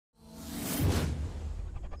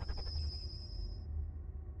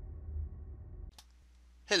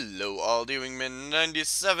Hello all, DWING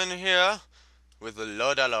 97 here with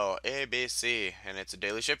LodaloABC, and it's a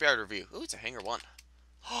daily shipyard review. Ooh, it's a Hangar 1.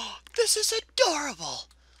 Oh, this is adorable!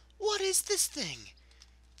 What is this thing?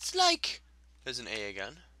 It's like... There's an A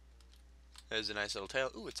again. There's a nice little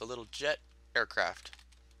tail. Ooh, it's a little jet aircraft.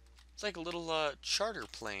 It's like a little charter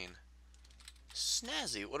plane.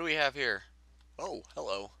 Snazzy. What do we have here? Oh,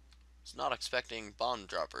 hello. Was not expecting bomb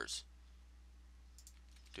droppers.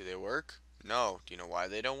 Do they work? No. Do you know why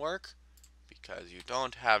they don't work? Because you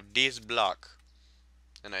don't have this block.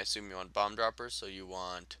 And I assume you want bomb droppers, so you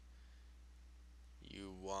want...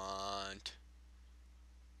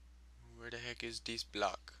 Where the heck is this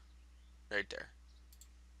block? Right there.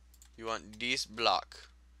 You want this block.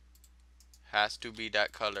 Has to be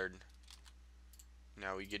that colored.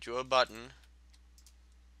 Now we get you a button.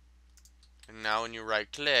 And now when you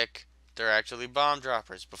right click, they're actually bomb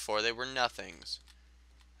droppers. Before they were nothings.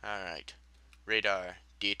 Alright. Radar.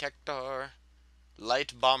 Detector.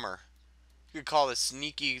 Light bomber. You could call this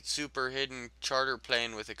sneaky, super hidden charter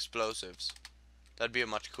plane with explosives. That'd be a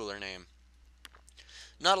much cooler name.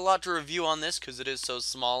 Not a lot to review on this because it is so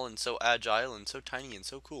small and so agile and so tiny and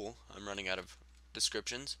so cool. I'm running out of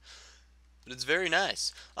descriptions. But it's very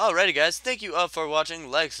nice. Alrighty guys, thank you all for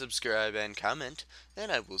watching. Like, subscribe, and comment.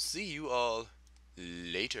 And I will see you all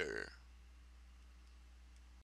later.